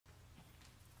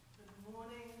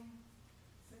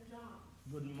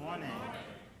Good morning.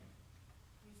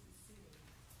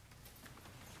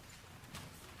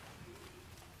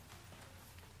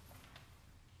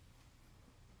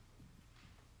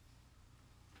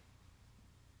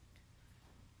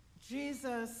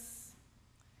 Jesus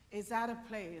is at a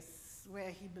place where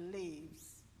he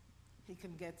believes he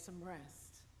can get some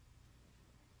rest.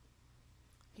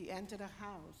 He entered a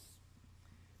house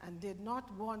and did not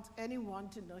want anyone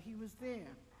to know he was there.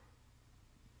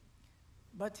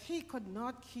 But he could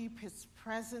not keep his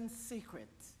presence secret.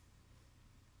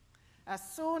 As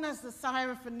soon as the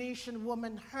Syrophoenician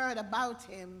woman heard about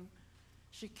him,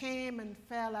 she came and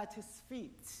fell at his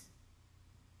feet.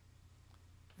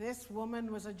 This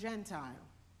woman was a Gentile.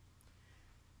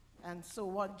 And so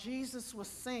what Jesus was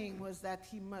saying was that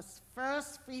he must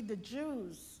first feed the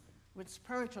Jews with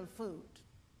spiritual food.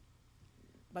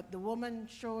 But the woman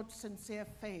showed sincere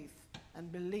faith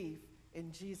and belief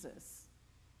in Jesus.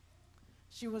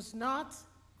 She was not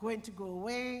going to go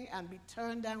away and be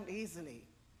turned down easily.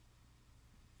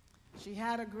 She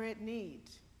had a great need.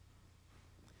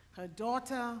 Her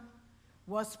daughter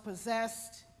was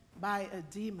possessed by a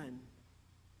demon.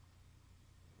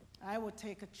 I would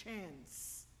take a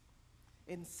chance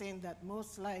in saying that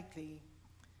most likely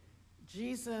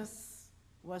Jesus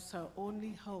was her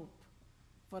only hope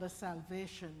for the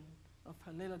salvation of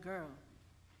her little girl.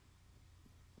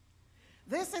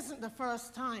 This isn't the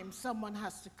first time someone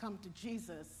has to come to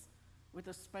Jesus with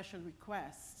a special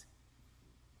request.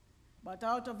 But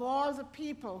out of all the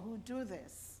people who do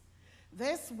this,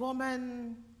 this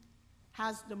woman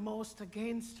has the most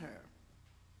against her.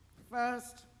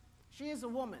 First, she is a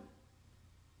woman.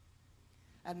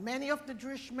 And many of the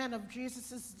Jewish men of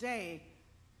Jesus' day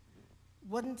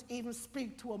wouldn't even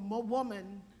speak to a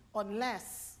woman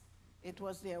unless it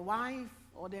was their wife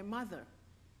or their mother.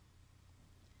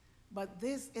 But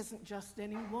this isn't just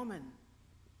any woman.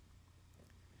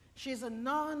 She's a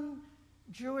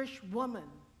non-Jewish woman,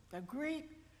 a Greek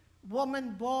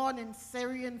woman born in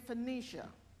Syrian Phoenicia.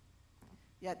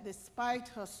 Yet despite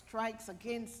her strikes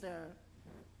against her,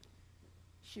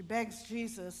 she begs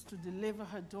Jesus to deliver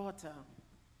her daughter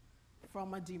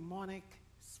from a demonic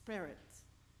spirit.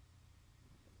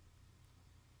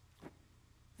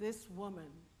 This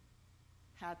woman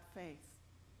had faith.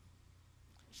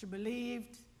 She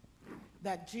believed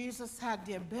that Jesus had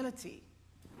the ability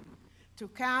to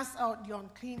cast out the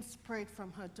unclean spirit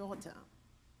from her daughter.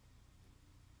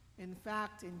 In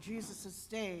fact, in Jesus'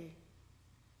 day,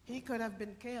 he could have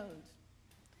been killed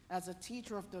as a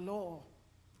teacher of the law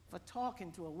for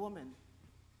talking to a woman.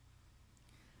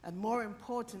 And more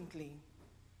importantly,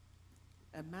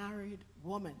 a married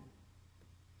woman,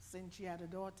 since she had a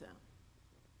daughter.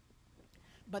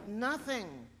 But nothing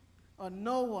or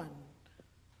no one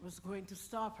was going to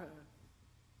stop her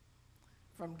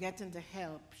from getting the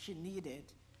help she needed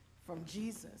from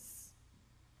Jesus.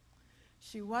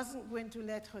 She wasn't going to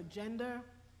let her gender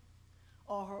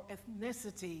or her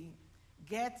ethnicity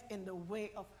get in the way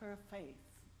of her faith.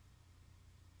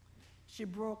 She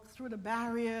broke through the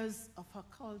barriers of her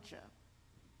culture.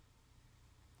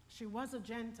 She was a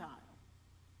Gentile.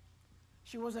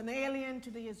 She was an alien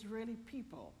to the Israeli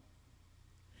people.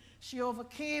 She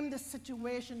overcame the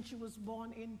situation she was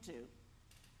born into.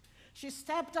 She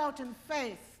stepped out in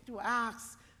faith to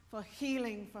ask for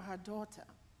healing for her daughter.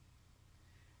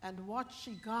 And what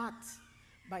she got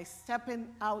by stepping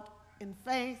out in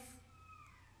faith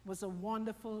was a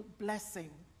wonderful blessing,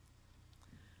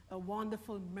 a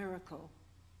wonderful miracle.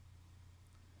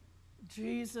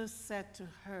 Jesus said to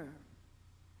her,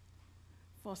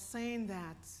 "For saying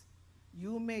that,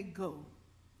 you may go.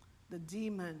 The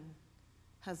demon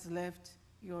has left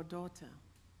your daughter."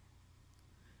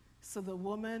 So the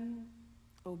woman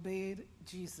obeyed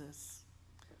Jesus,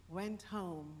 went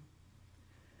home,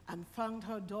 and found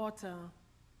her daughter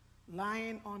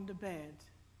lying on the bed.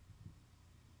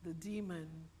 The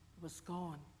demon was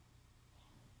gone.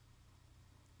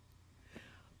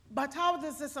 But how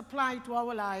does this apply to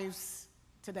our lives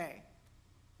today?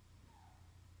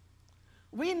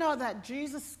 We know that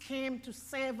Jesus came to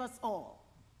save us all.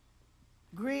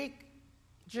 Greek,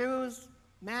 Jews,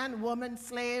 man, woman,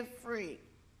 slave, free.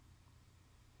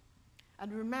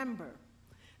 And remember,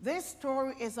 this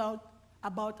story is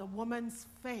about a woman's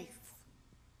faith.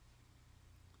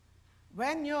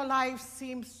 When your life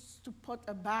seems to put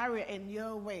a barrier in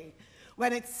your way,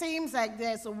 when it seems like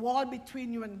there's a wall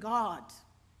between you and God,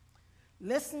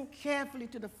 listen carefully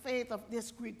to the faith of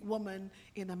this Greek woman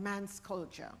in a man's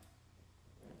culture.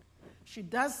 She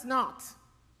does not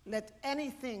let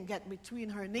anything get between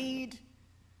her need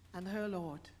and her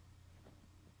Lord.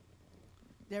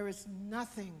 There is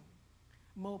nothing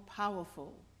more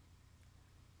powerful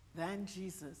than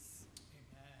Jesus.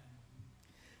 Amen.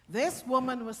 This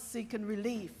woman was seeking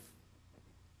relief.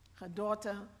 Her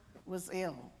daughter was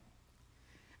ill,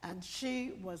 and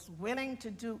she was willing to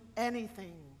do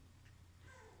anything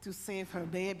to save her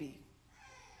baby.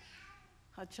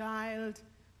 Her child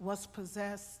was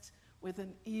possessed with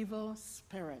an evil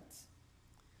spirit.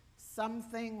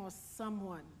 Something or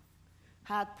someone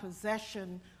had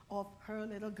possession of her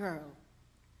little girl,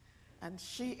 and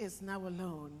she is now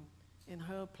alone in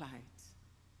her plight.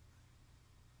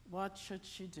 What should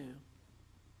she do?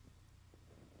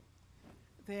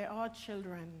 There are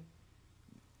children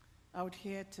out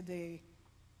here today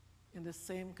in the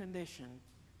same condition.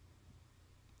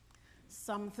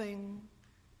 Something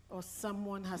or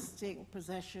someone has taken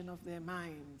possession of their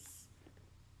minds.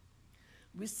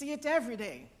 We see it every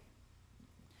day.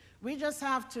 We just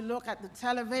have to look at the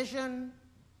television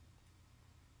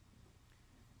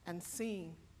and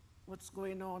see what's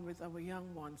going on with our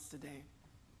young ones today.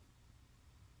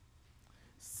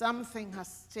 Something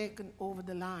has taken over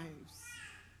the lives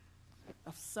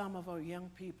of some of our young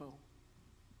people.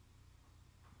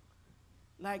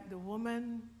 Like the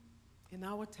woman in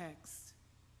our text,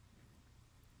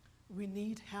 we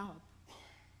need help.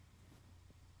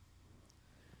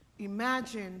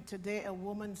 Imagine today a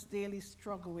woman's daily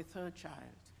struggle with her child.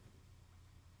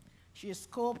 She is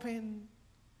coping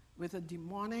with a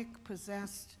demonic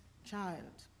possessed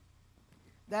child.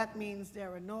 That means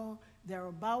there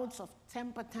are bouts of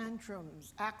temper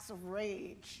tantrums, acts of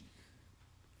rage.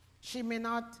 She may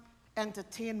not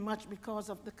entertain much because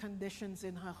of the conditions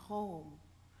in her home.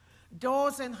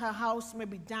 Doors in her house may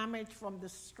be damaged from the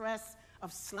stress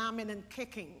of slamming and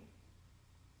kicking.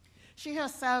 She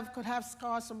herself could have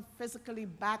scars from physically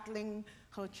battling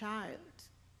her child.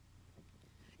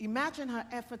 Imagine her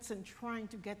efforts in trying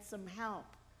to get some help.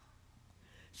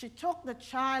 She took the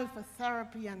child for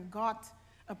therapy and got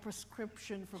a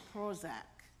prescription for Prozac.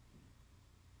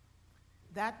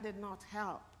 That did not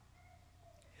help.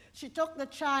 She took the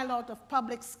child out of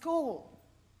public school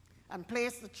and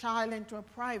placed the child into a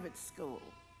private school.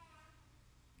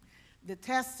 They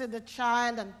tested the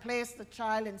child and placed the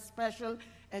child in special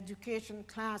education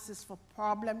classes for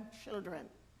problem children.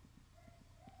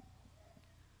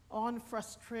 On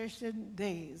frustration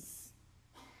days,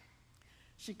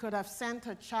 she could have sent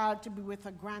her child to be with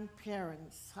her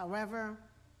grandparents. However,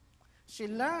 she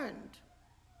learned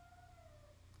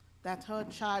that her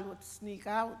child would sneak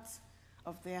out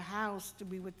of their house to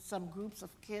be with some groups of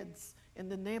kids in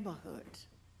the neighborhood.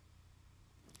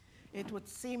 It would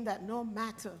seem that no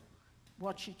matter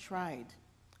what she tried,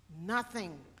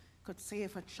 nothing could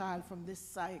save her child from this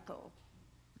cycle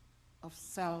of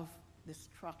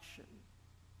self-destruction.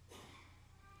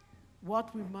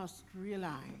 What we must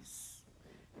realize,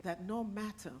 that no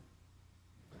matter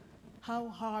how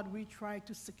hard we try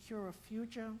to secure a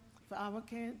future for our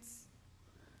kids,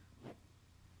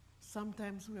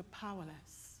 sometimes we're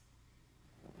powerless.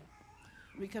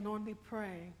 We can only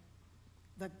pray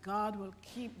that God will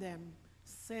keep them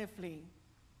safely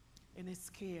in His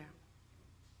care.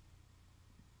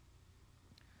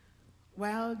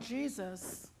 Well,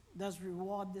 Jesus does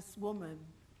reward this woman.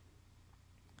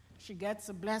 She gets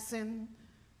a blessing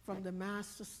from the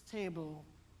Master's table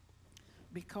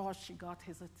because she got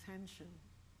His attention.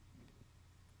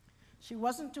 She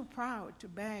wasn't too proud to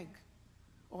beg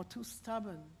or too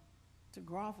stubborn to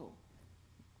grovel.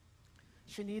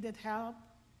 She needed help,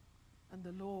 and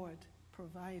the Lord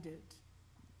provided.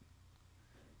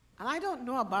 And I don't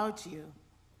know about you,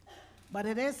 but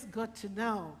it is good to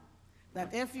know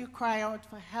that if you cry out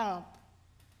for help,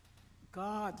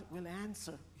 God will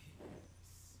answer.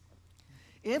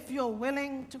 If you're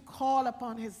willing to call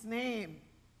upon His name,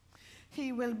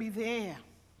 He will be there.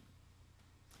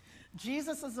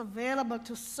 Jesus is available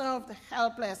to serve the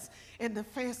helpless in the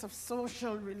face of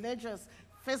social, religious,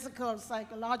 physical,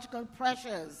 psychological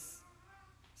pressures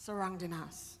surrounding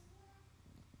us.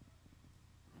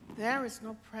 There is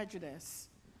no prejudice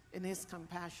in His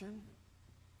compassion.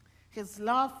 His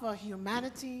love for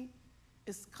humanity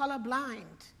is colorblind.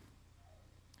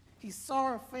 He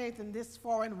saw a faith in this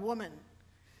foreign woman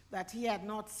that He had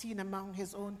not seen among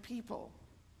His own people.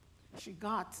 She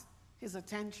got His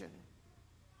attention.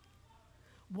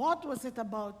 What was it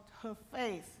about her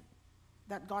faith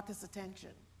that got His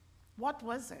attention? What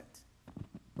was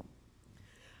it?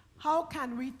 How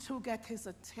can we too get His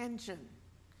attention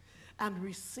and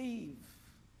receive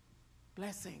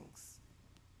blessings?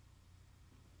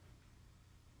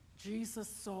 Jesus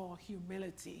saw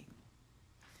humility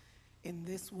in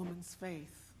this woman's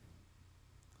faith.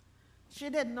 She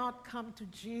did not come to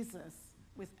Jesus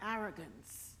with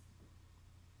arrogance.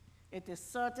 It is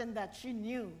certain that she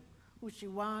knew who she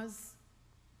was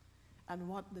and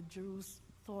what the Jews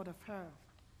thought of her.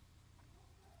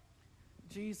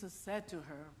 Jesus said to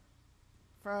her,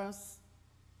 first,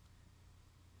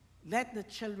 let the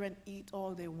children eat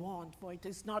all they want, for it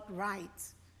is not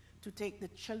right to take the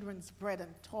children's bread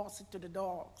and toss it to the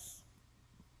dogs.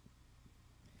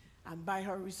 And by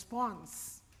her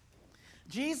response,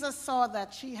 Jesus saw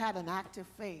that she had an active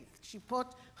faith. She put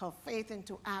her faith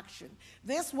into action.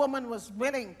 This woman was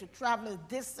willing to travel a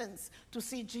distance to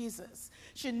see Jesus.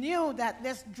 She knew that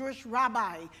this Jewish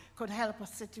rabbi could help her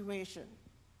situation.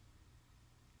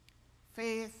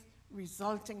 Faith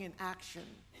resulting in action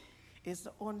is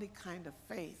the only kind of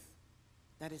faith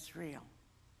that is real.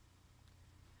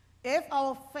 If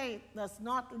our faith does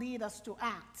not lead us to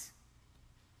act,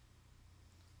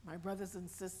 my brothers and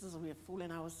sisters, we are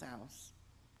fooling ourselves.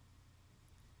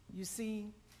 You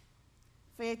see,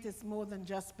 faith is more than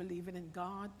just believing in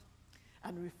God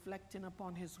and reflecting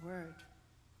upon His word.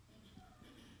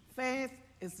 Faith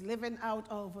is living out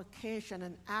our vocation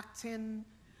and acting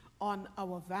on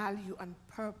our value and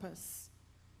purpose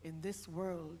in this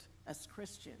world as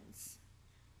Christians.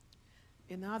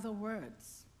 In other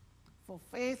words, for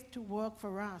faith to work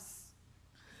for us,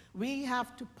 we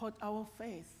have to put our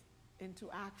faith into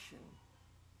action.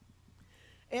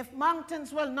 If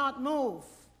mountains will not move,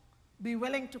 be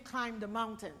willing to climb the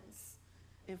mountains.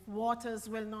 If waters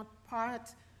will not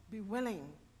part, be willing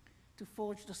to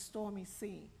forge the stormy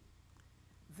sea.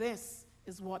 This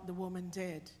is what the woman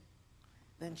did.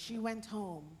 Then she went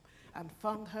home and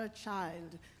found her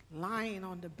child lying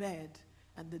on the bed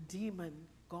and the demon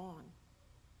gone.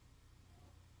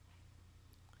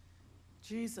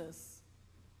 Jesus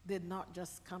did not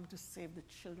just come to save the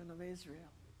children of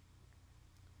Israel,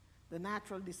 the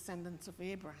natural descendants of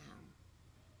Abraham.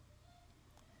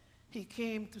 He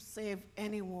came to save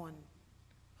anyone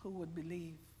who would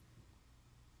believe.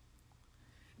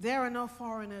 There are no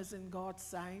foreigners in God's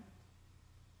sight.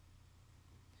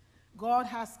 God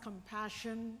has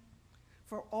compassion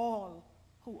for all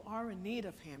who are in need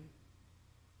of Him.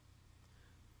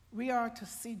 We are to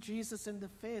see Jesus in the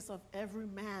face of every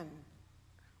man,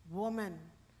 woman,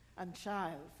 and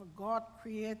child, for God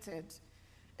created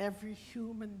every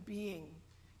human being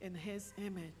in His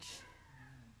image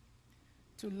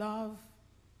to love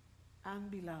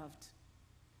and be loved.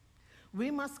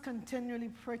 We must continually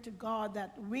pray to God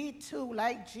that we too,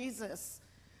 like Jesus,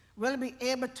 will be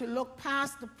able to look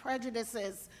past the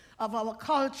prejudices of our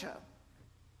culture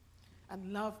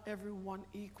and love everyone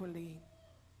equally.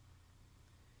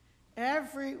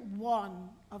 Everyone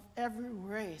of every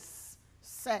race,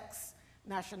 sex,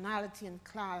 nationality, and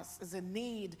class is in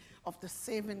need of the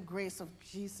saving grace of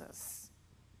Jesus.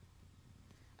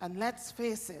 And let's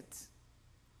face it,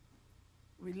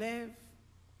 we live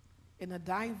in a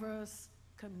diverse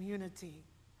community.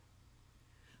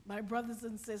 My brothers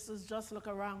and sisters, just look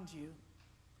around you.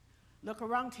 Look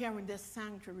around here in this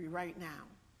sanctuary right now.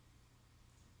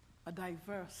 A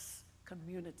diverse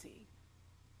community.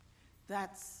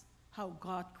 That's how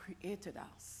God created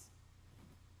us.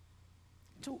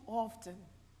 Too often,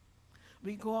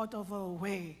 we go out of our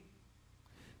way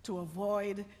to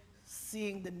avoid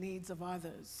seeing the needs of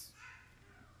others.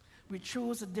 We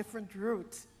choose a different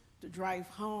route to drive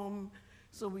home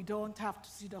so we don't have to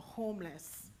see the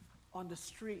homeless on the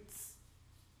streets.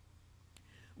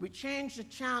 We change the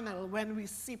channel when we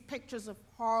see pictures of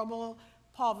horrible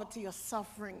poverty or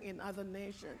suffering in other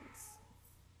nations.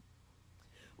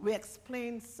 We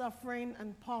explain suffering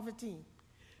and poverty,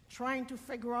 trying to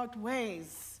figure out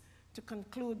ways to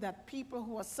conclude that people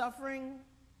who are suffering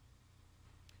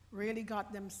really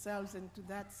got themselves into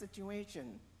that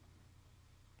situation.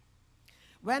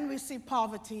 When we see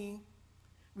poverty,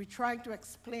 we try to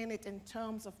explain it in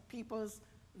terms of people's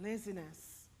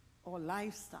laziness or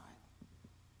lifestyle,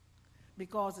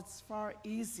 because it's far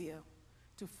easier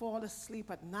to fall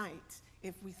asleep at night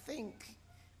if we think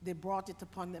they brought it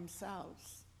upon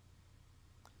themselves.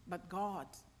 But God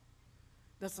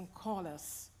doesn't call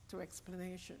us to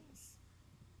explanations.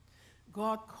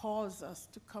 God calls us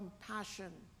to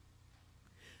compassion.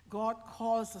 God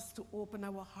calls us to open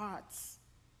our hearts,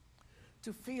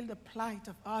 to feel the plight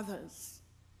of others,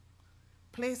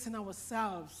 placing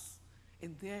ourselves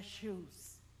in their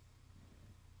shoes.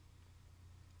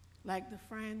 Like the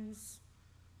friends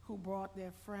who brought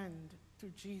their friend to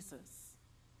Jesus,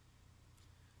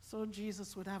 so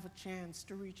Jesus would have a chance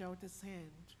to reach out his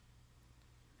hand.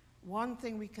 One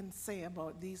thing we can say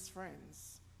about these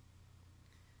friends,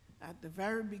 at the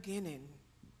very beginning,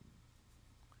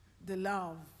 they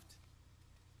loved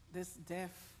this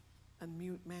deaf and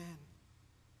mute man.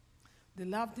 They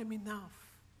loved him enough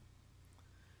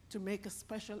to make a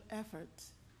special effort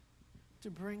to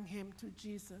bring him to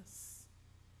Jesus.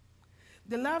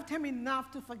 They loved him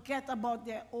enough to forget about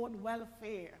their own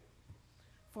welfare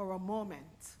for a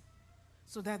moment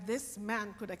so that this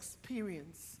man could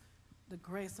experience the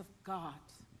grace of God.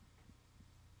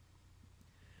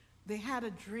 They had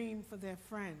a dream for their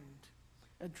friend,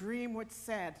 a dream which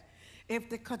said, if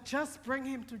they could just bring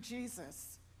him to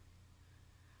Jesus,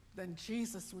 then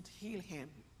Jesus would heal him.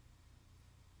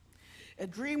 A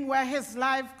dream where his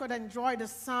life could enjoy the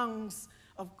songs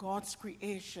of God's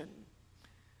creation,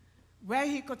 where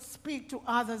he could speak to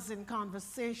others in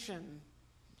conversation.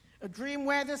 A dream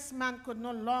where this man could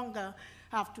no longer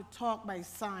have to talk by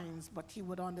signs, but he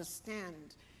would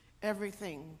understand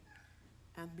everything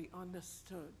and be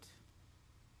understood.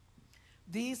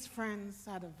 These friends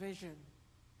had a vision,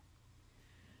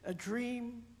 a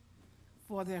dream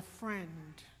for their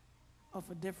friend of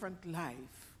a different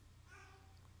life.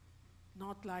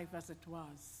 Not life as it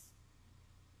was,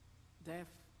 deaf,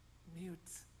 mute,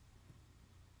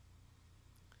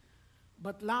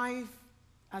 but life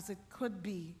as it could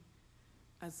be,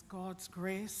 as God's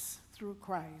grace through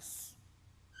Christ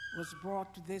was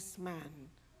brought to this man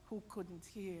who couldn't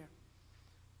hear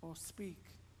or speak.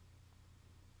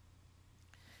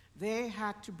 They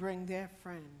had to bring their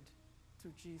friend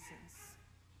to Jesus.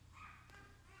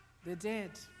 They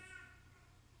did.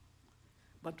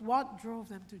 But what drove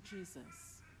them to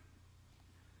Jesus?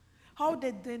 How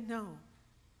did they know?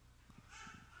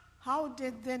 How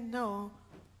did they know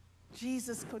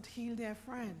Jesus could heal their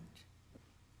friend?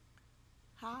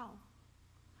 How?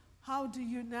 How do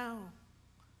you know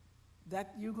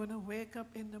that you're going to wake up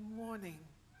in the morning?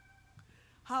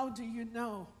 How do you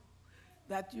know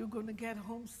that you're going to get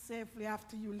home safely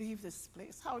after you leave this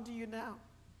place? How do you know?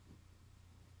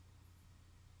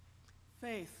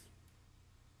 Faith.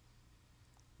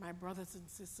 My brothers and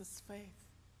sisters, faith.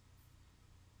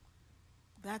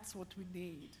 That's what we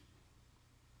need.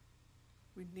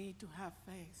 We need to have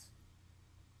faith.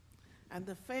 And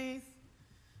the faith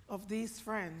of these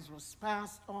friends was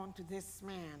passed on to this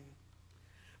man,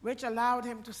 which allowed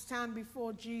him to stand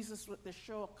before Jesus with the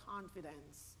sure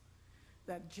confidence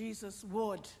that Jesus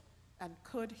would and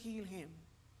could heal him.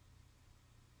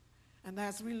 And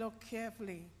as we look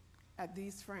carefully at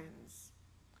these friends,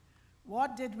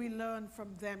 what did we learn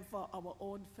from them for our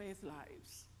own faith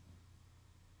lives?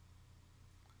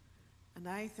 And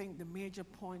I think the major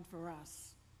point for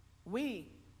us, we,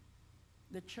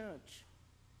 the church,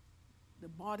 the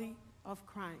body of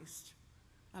Christ,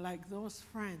 are like those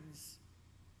friends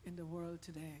in the world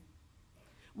today.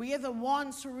 We are the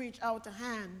ones who reach out a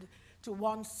hand to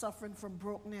one suffering from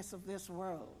brokenness of this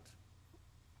world.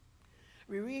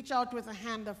 We reach out with a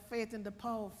hand of faith in the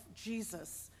power of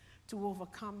Jesus to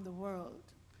overcome the world.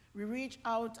 We reach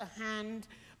out a hand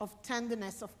of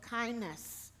tenderness, of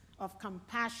kindness, of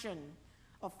compassion,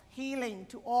 of healing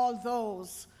to all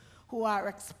those who are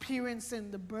experiencing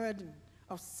the burden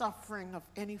of suffering of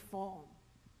any form,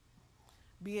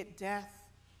 be it death,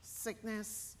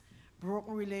 sickness,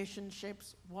 broken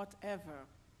relationships, whatever.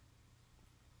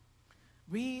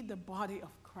 We, the body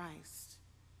of Christ,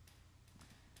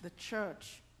 the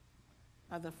church,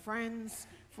 are the friends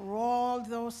for all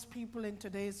those people in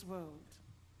today's world.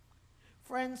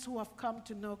 Friends who have come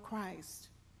to know Christ,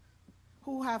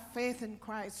 who have faith in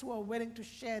Christ, who are willing to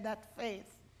share that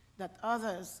faith that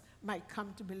others might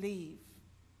come to believe.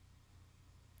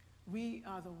 We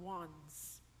are the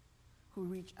ones who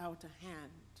reach out a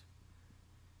hand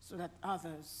so that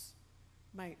others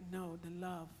might know the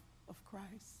love of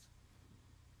Christ.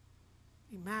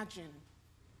 Imagine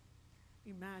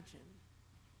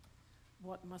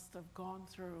what must have gone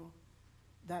through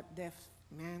that deaf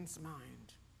man's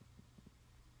mind.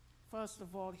 First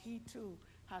of all, he too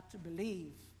had to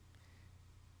believe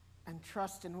and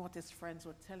trust in what his friends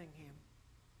were telling him.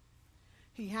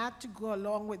 He had to go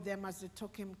along with them as they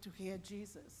took him to hear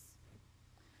Jesus.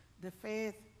 The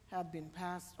faith had been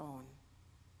passed on.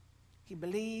 He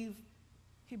believed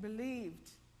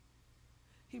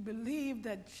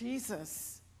that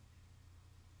Jesus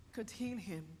could heal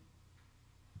him.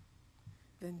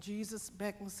 Then Jesus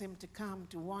beckons him to come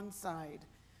to one side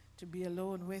to be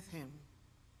alone with him.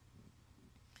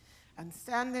 And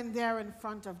standing there in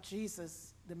front of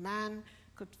Jesus, the man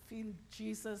could feel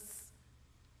Jesus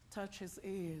touch his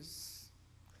ears,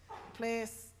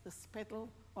 place the spittle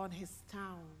on his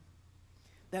tongue.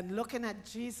 Then looking at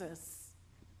Jesus,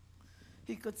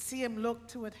 he could see him look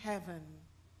toward heaven.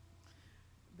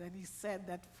 Then he said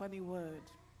that funny word,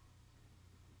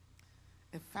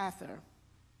 Ephatha.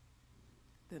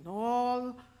 Then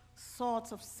all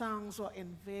sorts of sounds were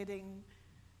invading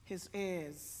his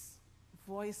ears,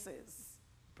 voices,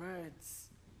 birds,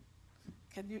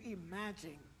 Can you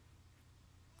imagine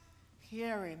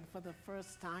hearing for the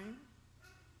first time?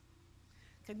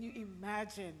 Can you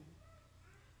imagine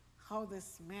how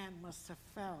this man must have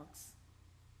felt?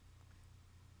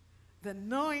 The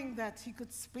knowing that he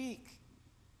could speak.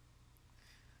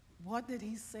 What did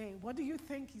he say? What do you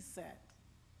think he said?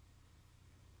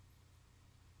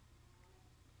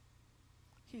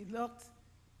 He looked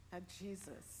at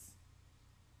Jesus.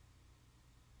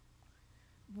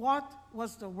 What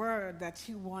was the word that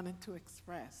he wanted to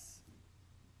express?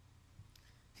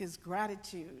 His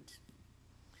gratitude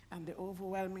and the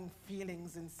overwhelming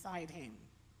feelings inside him.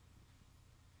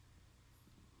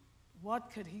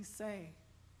 What could he say?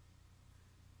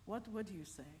 What would you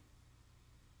say?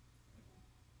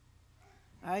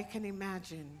 I can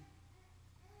imagine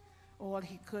all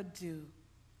he could do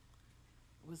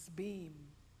was beam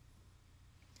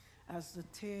as the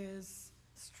tears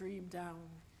streamed down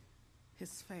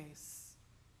his face.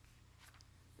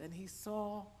 Then he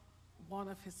saw one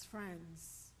of his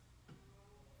friends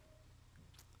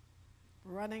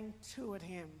running toward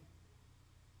him.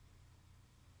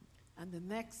 And the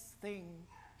next thing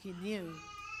he knew,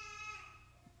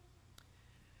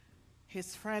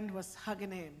 his friend was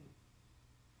hugging him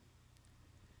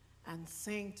and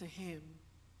saying to him,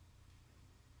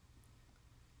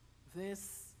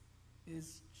 "This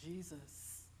is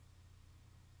Jesus."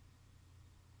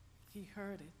 He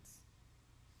heard it.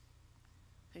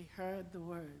 He heard the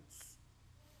words,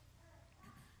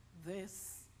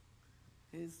 "This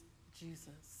is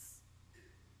Jesus."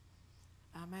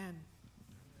 Amen.